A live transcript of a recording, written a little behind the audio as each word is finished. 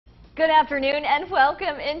Good afternoon and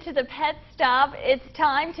welcome into the Pet Stop. It's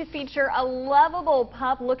time to feature a lovable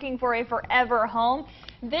pup looking for a forever home.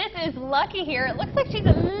 This is Lucky here. It looks like she's a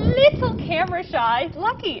little camera shy.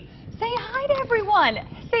 Lucky, say hi to everyone.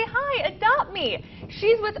 Say hi, adopt me.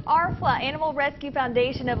 She's with ARFLA, Animal Rescue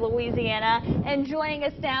Foundation of Louisiana, and joining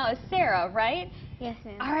us now is Sarah, right? Yes,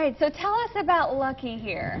 ma'am. All right, so tell us about Lucky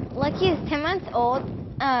here. Lucky is 10 months old.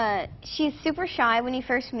 She's super shy when you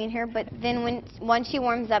first meet her, but then once she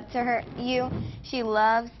warms up to she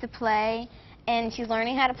loves to play, and she's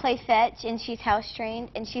learning how to play fetch, and she's house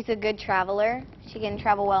trained, and she's a good traveler. She can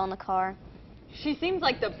travel well in the car. She seems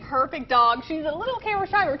like the perfect dog. She's a little camera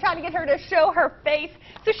shy. We're trying to get her to show her face.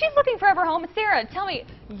 So she's looking for forever home. Sarah, tell me,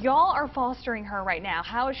 y'all are fostering her right now.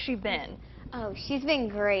 How has she been? Oh, she's been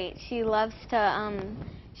great. She loves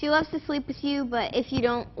to sleep with you, but if you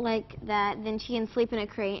don't like that, then she can sleep in a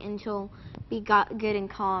crate and she'll be good and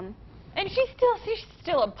calm. And she's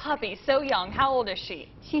still a puppy, so young. How old is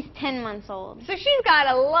she? She's 10 months old. So she's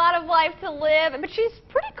got a lot of life to live, but she's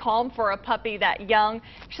pretty calm for a puppy that young.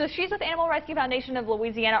 So she's with Animal Rescue Foundation of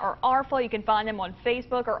Louisiana, or ARFLA. You can find them on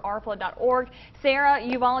Facebook or arfla.org. Sarah,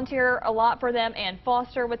 you volunteer a lot for them and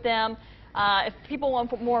foster with them. If people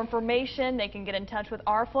want more information, they can get in touch with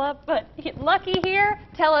ARFLA. But Lucky here,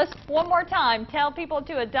 tell us one more time. Tell people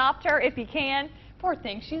to adopt her if you can. Poor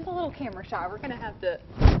thing, she's a little camera shy. We're going to have to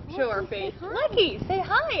show her face. Lucky, say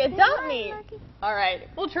hi, adopt me. All right,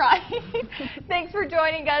 we'll try. Thanks for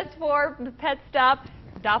joining us for the Pet Stop.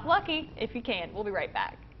 Adopt Lucky if you can. We'll be right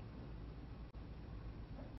back.